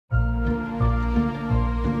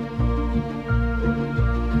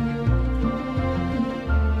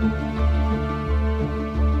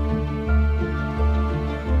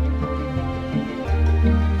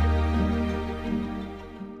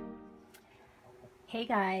Hey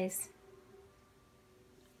guys,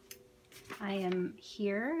 I am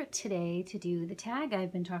here today to do the tag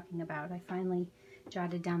I've been talking about. I finally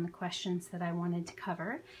jotted down the questions that I wanted to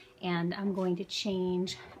cover, and I'm going to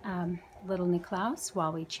change little Niklaus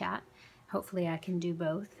while we chat. Hopefully I can do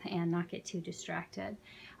both and not get too distracted.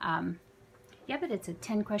 Yeah, but it's a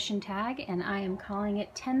 10 question tag, and I am calling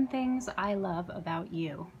it 10 Things I Love About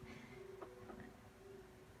You.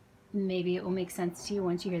 Maybe it will make sense to you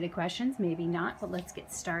once you hear the questions, maybe not, but let's get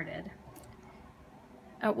started.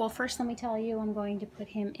 Well, first let me tell you, I'm going to put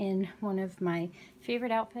him in one of my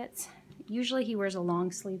favorite outfits. Usually he wears a long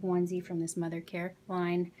sleeve onesie from this Mother Care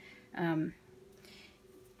line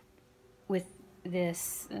with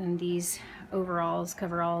this and these overalls,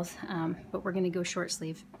 coveralls, but we're going to go short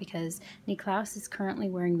sleeve because Niklaus is currently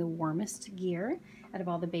wearing the warmest gear out of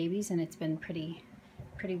all the babies, and it's been pretty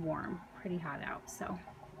warm, pretty hot out, so.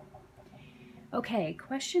 Okay,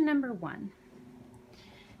 question number 1.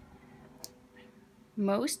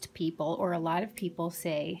 Most people, or a lot of people,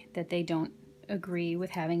 say that they don't agree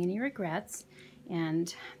with having any regrets,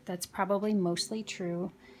 and that's probably mostly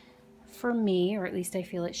true for me, or at least I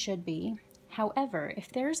feel it should be. However,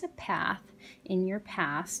 if there's a path in your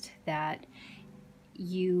past that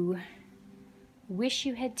you wish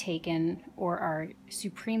you had taken or are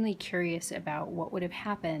supremely curious about what would have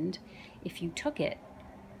happened if you took it,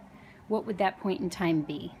 what would that point in time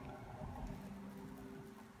be?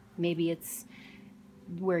 Maybe it's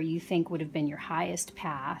where you think would have been your highest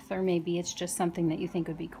path, or maybe it's just something that you think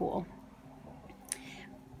would be cool.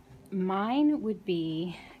 Mine would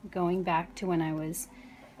be going back to when I was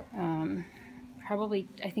probably,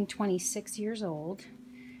 I think, 26 years old.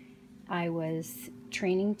 I was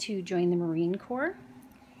training to join the Marine Corps,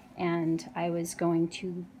 and I was going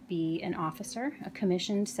to be an officer, a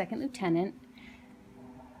commissioned second lieutenant,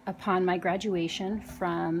 upon my graduation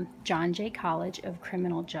from John Jay College of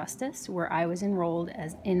Criminal Justice, where I was enrolled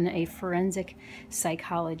as in a forensic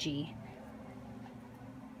psychology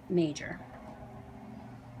major.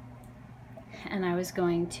 And I was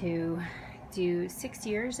going to do 6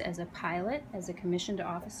 years as a pilot, as a commissioned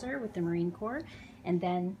officer with the Marine Corps, and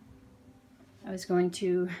then I was going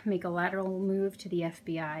to make a lateral move to the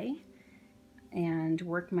FBI and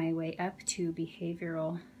work my way up to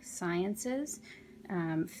behavioral sciences,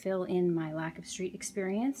 fill in my lack of street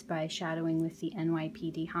experience by shadowing with the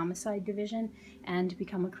NYPD Homicide Division, and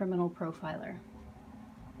become a criminal profiler.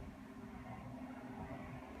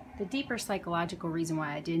 The deeper psychological reason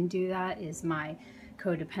why I didn't do that is my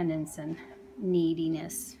codependence and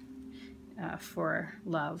neediness for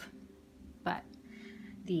love. But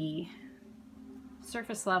the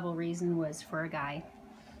surface level reason was for a guy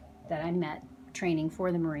that I met training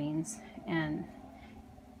for the Marines, and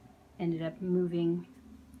ended up moving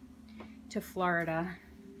to Florida,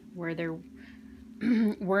 where there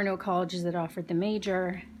were no colleges that offered the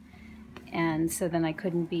major, and so then I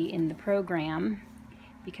couldn't be in the program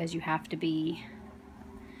because you have to be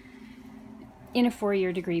in a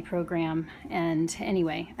 4-year degree program. And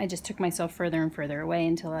anyway, I just took myself further and further away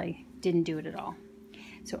until I didn't do it at all.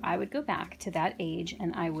 So I would go back to that age,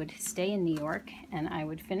 and I would stay in New York, and I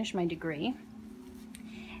would finish my degree,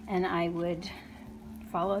 and I would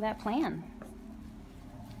follow that plan,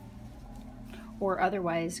 or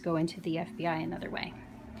otherwise go into the FBI another way.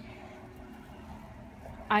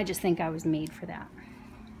 I just think I was made for that.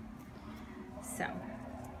 So,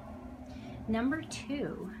 number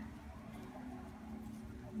 2,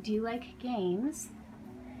 do you like games?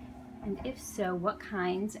 And if so, what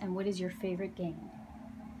kinds, and what is your favorite game?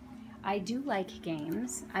 I do like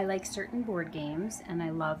games. I like certain board games, and I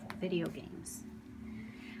love video games.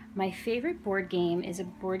 My favorite board game is a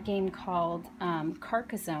board game called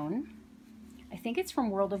Carcassonne. I think it's from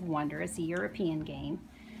World of Wonder. It's a European game,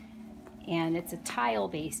 and it's a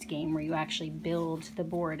tile-based game where you actually build the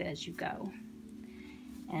board as you go,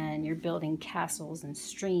 and you're building castles and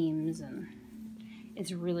streams, and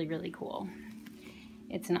it's really cool.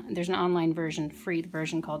 There's an online version, free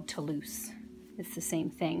version called Toulouse. It's the same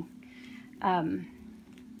thing.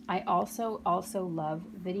 I also love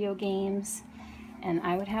video games. And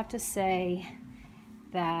I would have to say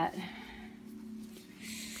that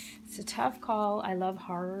it's a tough call. I love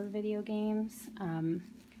horror video games.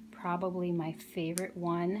 Probably my favorite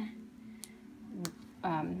one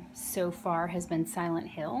so far has been Silent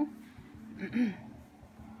Hill.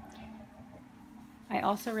 I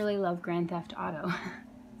also really love Grand Theft Auto.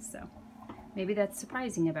 So maybe that's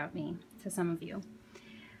surprising about me to some of you.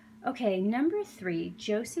 Okay, number 3,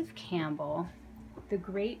 Joseph Campbell, the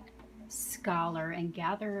great scholar and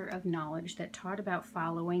gatherer of knowledge that taught about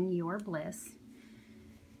following your bliss,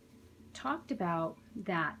 talked about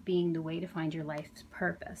that being the way to find your life's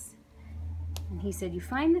purpose. And he said, you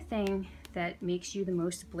find the thing that makes you the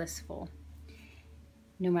most blissful,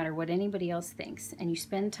 no matter what anybody else thinks, and you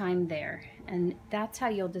spend time there. And that's how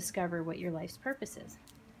you'll discover what your life's purpose is.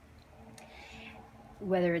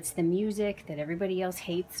 Whether it's the music that everybody else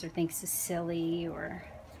hates or thinks is silly, or,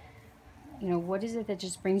 you know, what is it that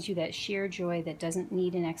just brings you that sheer joy that doesn't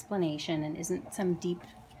need an explanation and isn't some deep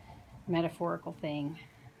metaphorical thing?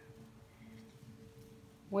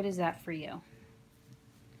 What is that for you?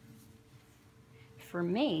 For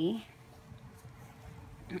me,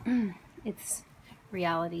 it's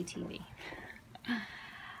reality TV.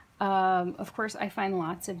 Of course, I find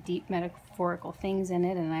lots of deep metaphorical things in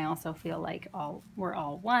it, and I also feel like we're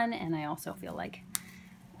all one, and I also feel like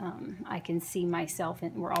I can see myself,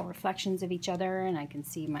 and we're all reflections of each other, and I can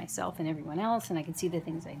see myself in everyone else, and I can see the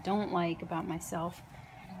things I don't like about myself.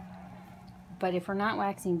 But if we're not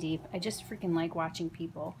waxing deep, I just freaking like watching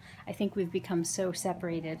people. I think we've become so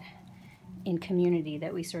separated in community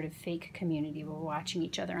that we sort of fake community. We're watching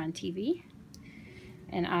each other on TV.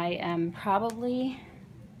 And I am probably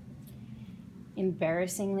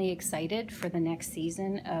embarrassingly excited for the next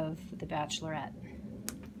season of The Bachelorette.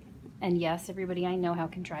 And yes, everybody, I know how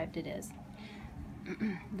contrived it is.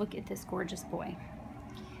 Look at this gorgeous boy.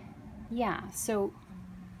 Yeah, so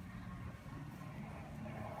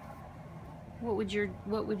what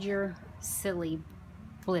would your silly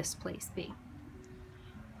bliss place be?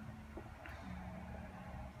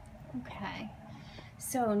 Okay.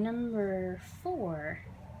 So number 4,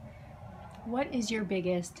 what is your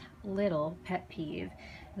biggest little pet peeve?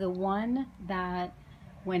 The one that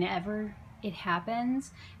whenever it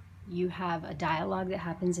happens, you have a dialogue that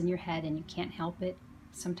happens in your head and you can't help it.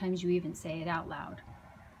 Sometimes you even say it out loud.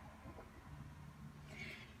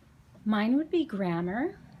 Mine would be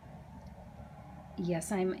grammar.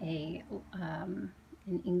 Yes, I'm an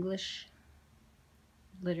English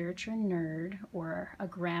literature nerd, or a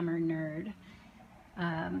grammar nerd.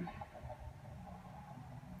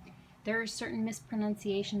 There are certain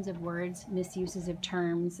mispronunciations of words, misuses of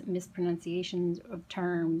terms, mispronunciations of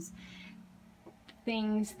terms,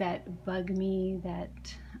 things that bug me that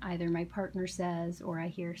either my partner says or I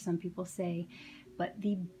hear some people say. But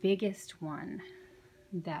the biggest one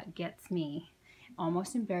that gets me,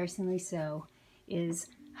 almost embarrassingly so, is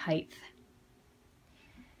height.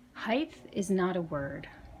 Height is not a word.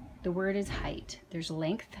 The word is height. There's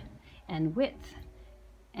length and width.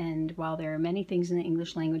 And while there are many things in the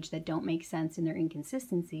English language that don't make sense in their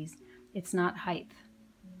inconsistencies, it's not height.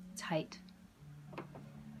 It's height.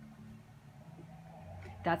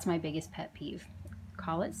 That's my biggest pet peeve.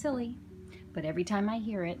 Call it silly, but every time I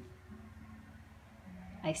hear it,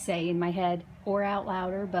 I say in my head or out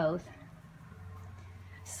loud or both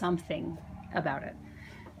something about it.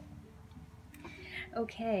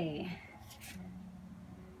 Okay.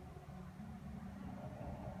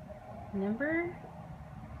 Number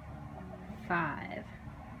 5.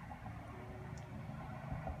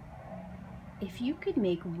 If you could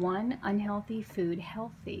make one unhealthy food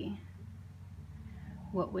healthy,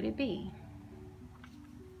 what would it be?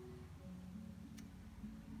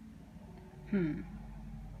 You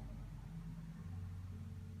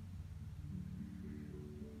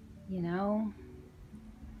know,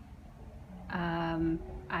 I'm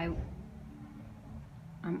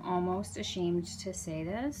almost ashamed to say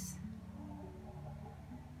this,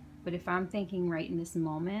 but if I'm thinking right in this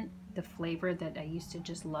moment, the flavor that I used to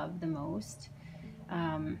just love the most,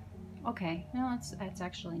 okay, no, that's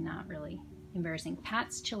actually not really embarrassing.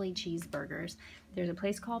 Pat's Chili Cheeseburgers. There's a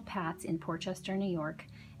place called Pat's in Portchester, New York,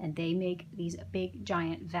 and they make these big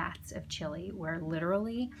giant vats of chili where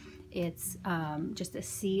literally it's just a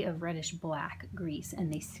sea of reddish black grease,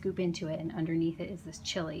 and they scoop into it, and underneath it is this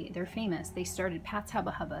chili. They're famous. They started Pat's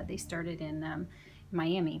Hubba Hubba. They started in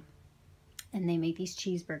Miami, and they make these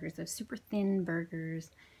cheeseburgers. Those super thin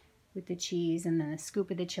burgers with the cheese and then a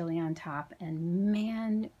scoop of the chili on top. And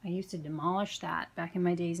man, I used to demolish that back in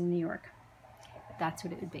my days in New York. That's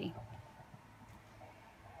what it would be.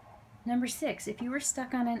 Number 6, if you were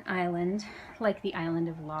stuck on an island, like the island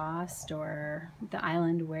of Lost, or the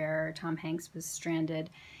island where Tom Hanks was stranded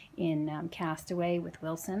in Castaway with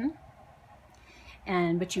Wilson,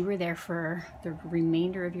 but you were there for the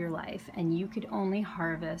remainder of your life, and you could only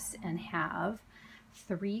harvest and have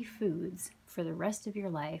 3 foods for the rest of your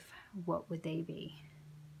life, what would they be?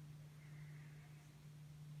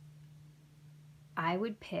 I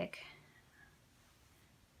would pick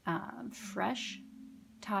fresh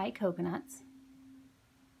Thai coconuts,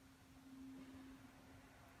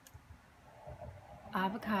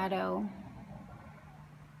 avocado,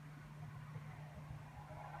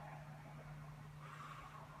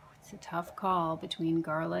 It's a tough call between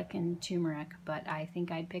garlic and turmeric, but I think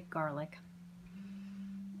I'd pick garlic.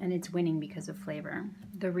 And it's winning because of flavor.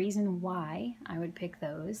 The reason why I would pick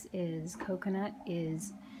those is coconut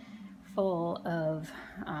is full of,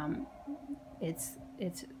 it's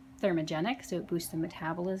thermogenic, so it boosts the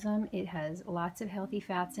metabolism. It has lots of healthy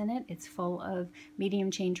fats in it. It's full of medium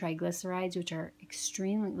chain triglycerides, which are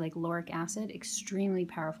extremely, like lauric acid, extremely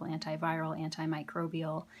powerful antiviral,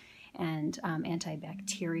 antimicrobial, and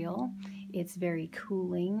antibacterial. It's very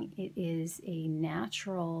cooling. It is a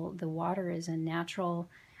natural, the water is a natural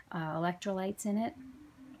electrolytes in it,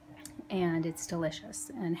 and it's delicious.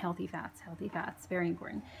 And healthy fats, very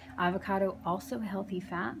important. Avocado, also healthy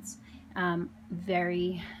fats,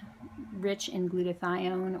 very rich in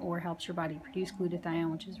glutathione, or helps your body produce glutathione,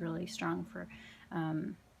 which is really strong for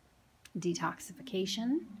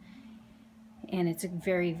detoxification. And it's a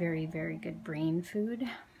very, very, very good brain food.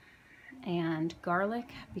 And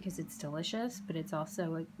garlic, because it's delicious, but it's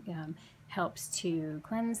also helps to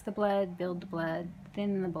cleanse the blood, build the blood,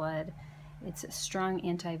 thin the blood. It's a strong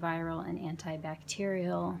antiviral and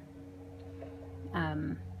antibacterial,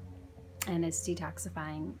 and it's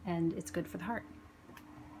detoxifying, and it's good for the heart.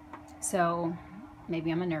 So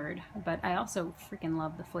maybe I'm a nerd, but I also freaking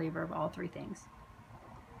love the flavor of all three things.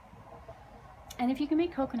 And if you can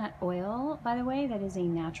make coconut oil, by the way, that is a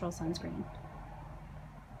natural sunscreen.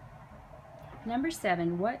 Number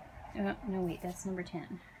 7, what, no wait, that's number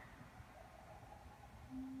 10.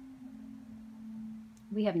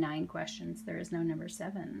 We have 9 questions. There is no number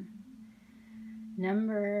 7.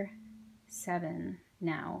 Number 7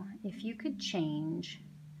 now. If you could change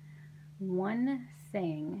one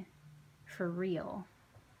thing for real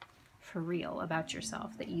about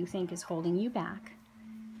yourself that you think is holding you back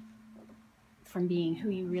from being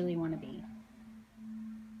who you really want to be,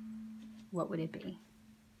 what would it be?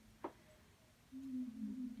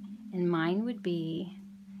 And mine would be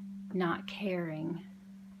not caring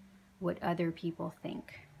what other people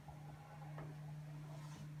think.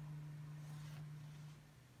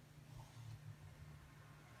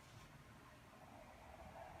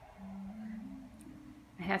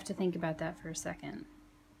 I have to think about that for a second,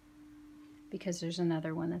 because there's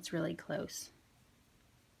another one that's really close.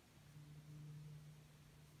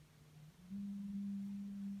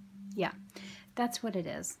 Yeah, that's what it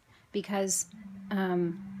is, because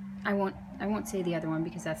I won't say the other one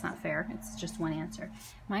because that's not fair. It's just one answer.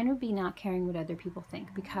 Mine would be not caring what other people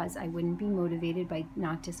think, because I wouldn't be motivated by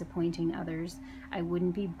not disappointing others. I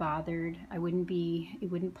wouldn't be bothered. It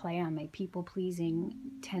wouldn't play on my people-pleasing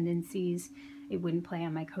tendencies. It wouldn't play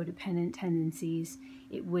on my codependent tendencies.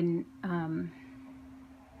 It wouldn't, and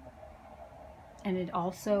it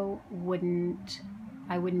also wouldn't,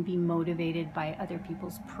 I wouldn't be motivated by other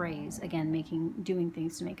people's praise. Again, doing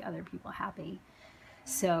things to make other people happy.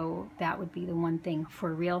 So that would be the one thing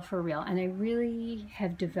for real. And I really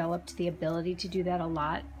have developed the ability to do that a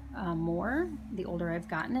lot more the older I've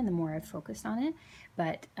gotten and the more I've focused on it.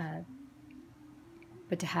 But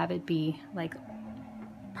to have it be like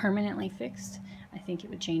permanently fixed, I think it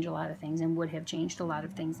would change a lot of things, and would have changed a lot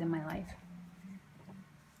of things in my life.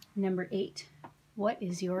 Number 8, what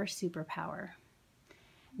is your superpower?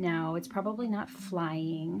 Now, it's probably not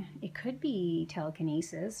flying. It could be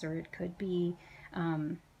telekinesis, or it could be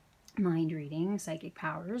mind reading, psychic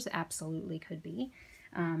powers, absolutely could be.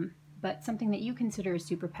 But something that you consider a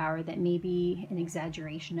superpower that maybe an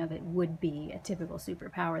exaggeration of it would be a typical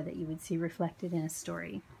superpower that you would see reflected in a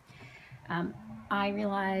story. I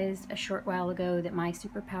realized a short while ago that my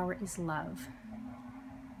superpower is love.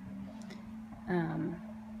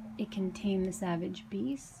 It can tame the savage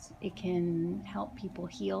beast. It can help people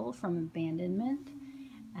heal from abandonment,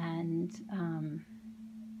 and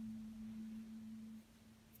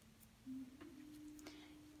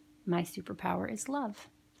my superpower is love.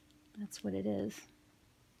 That's what it is.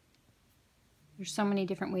 There's so many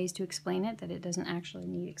different ways to explain it that it doesn't actually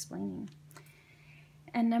need explaining.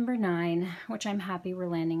 And number 9, which I'm happy we're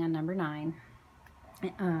landing on number 9,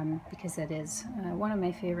 because that is one of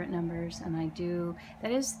my favorite numbers, and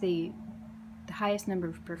that is the highest number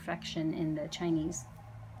of perfection in the Chinese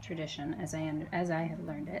tradition, as I have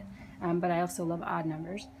learned it. But I also love odd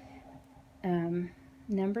numbers.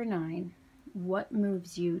 Number 9, what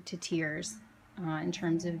moves you to tears in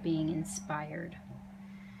terms of being inspired?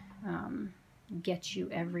 Gets you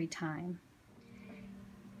every time.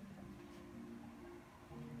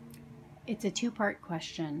 It's a 2-part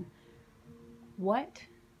question. What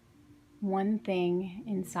one thing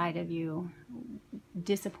inside of you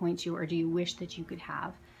disappoints you, or do you wish that you could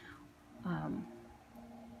have?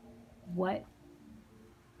 What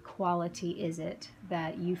quality is it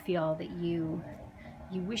that you feel that you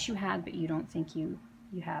you wish you had, but you don't think you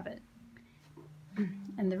have it.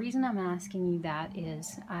 And the reason I'm asking you that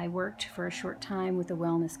is I worked for a short time with a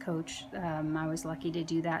wellness coach. I was lucky to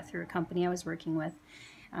do that through a company I was working with.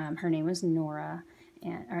 Her name was Nora,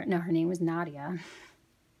 her name was Nadia.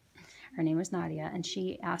 Her name was Nadia, and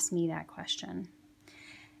she asked me that question.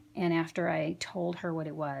 And after I told her what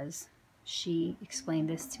it was, she explained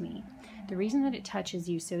this to me. The reason that it touches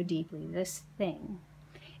you so deeply, this thing,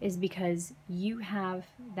 is because you have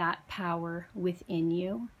that power within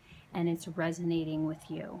you, and it's resonating with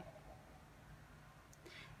you.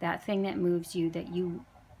 That thing that moves you, that you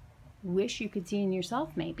wish you could see in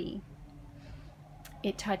yourself, maybe.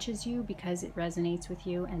 It touches you because it resonates with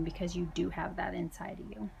you and because you do have that inside of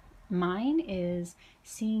you. Mine is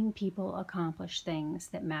seeing people accomplish things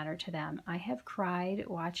that matter to them. I have cried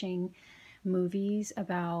watching movies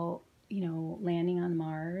about, you know, landing on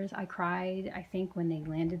Mars. I cried, I think, when they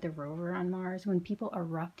landed the rover on Mars, when people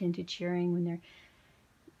erupt into cheering,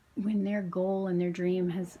 when their goal and their dream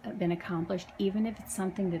has been accomplished, even if it's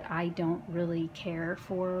something that I don't really care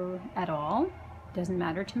for at all, doesn't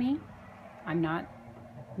matter to me. I'm not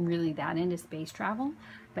really that into space travel,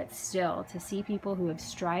 but still, to see people who have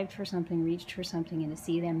strived for something, reached for something, and to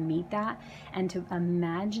see them meet that, and to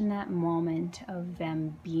imagine that moment of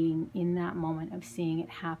them being in that moment of seeing it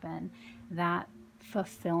happen, that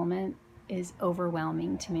fulfillment is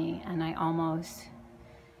overwhelming to me. And I almost,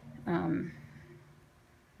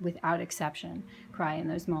 without exception, cry in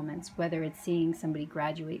those moments, whether it's seeing somebody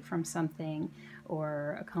graduate from something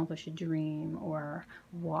or accomplish a dream or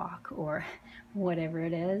walk or whatever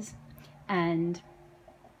it is. And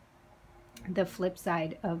the flip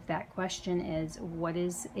side of that question is, what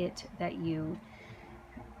is it that you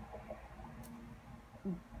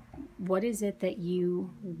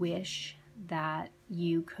wish that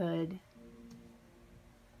you could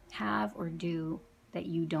have or do that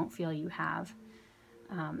you don't feel you have?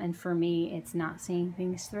 And for me, it's not seeing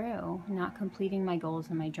things through, not completing my goals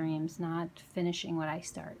and my dreams, not finishing what I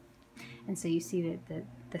start. And so you see that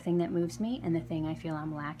the thing that moves me and the thing I feel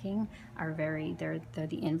I'm lacking are they're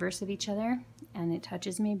the inverse of each other, and it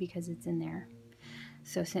touches me because it's in there.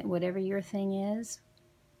 So whatever your thing is,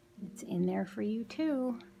 it's in there for you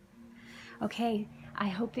too. Okay, I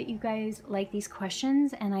hope that you guys like these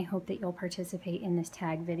questions, and I hope that you'll participate in this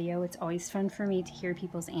tag video. It's always fun for me to hear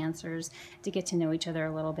people's answers, to get to know each other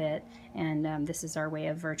a little bit, and this is our way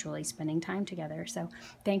of virtually spending time together. So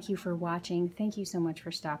thank you for watching. Thank you so much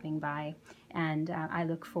for stopping by, and I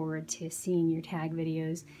look forward to seeing your tag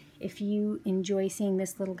videos. If you enjoy seeing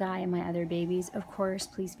this little guy and my other babies, of course,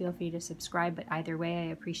 please feel free to subscribe. But either way,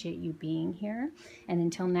 I appreciate you being here. And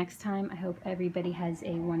until next time, I hope everybody has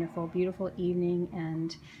a wonderful, beautiful evening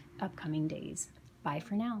and upcoming days. Bye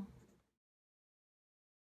for now.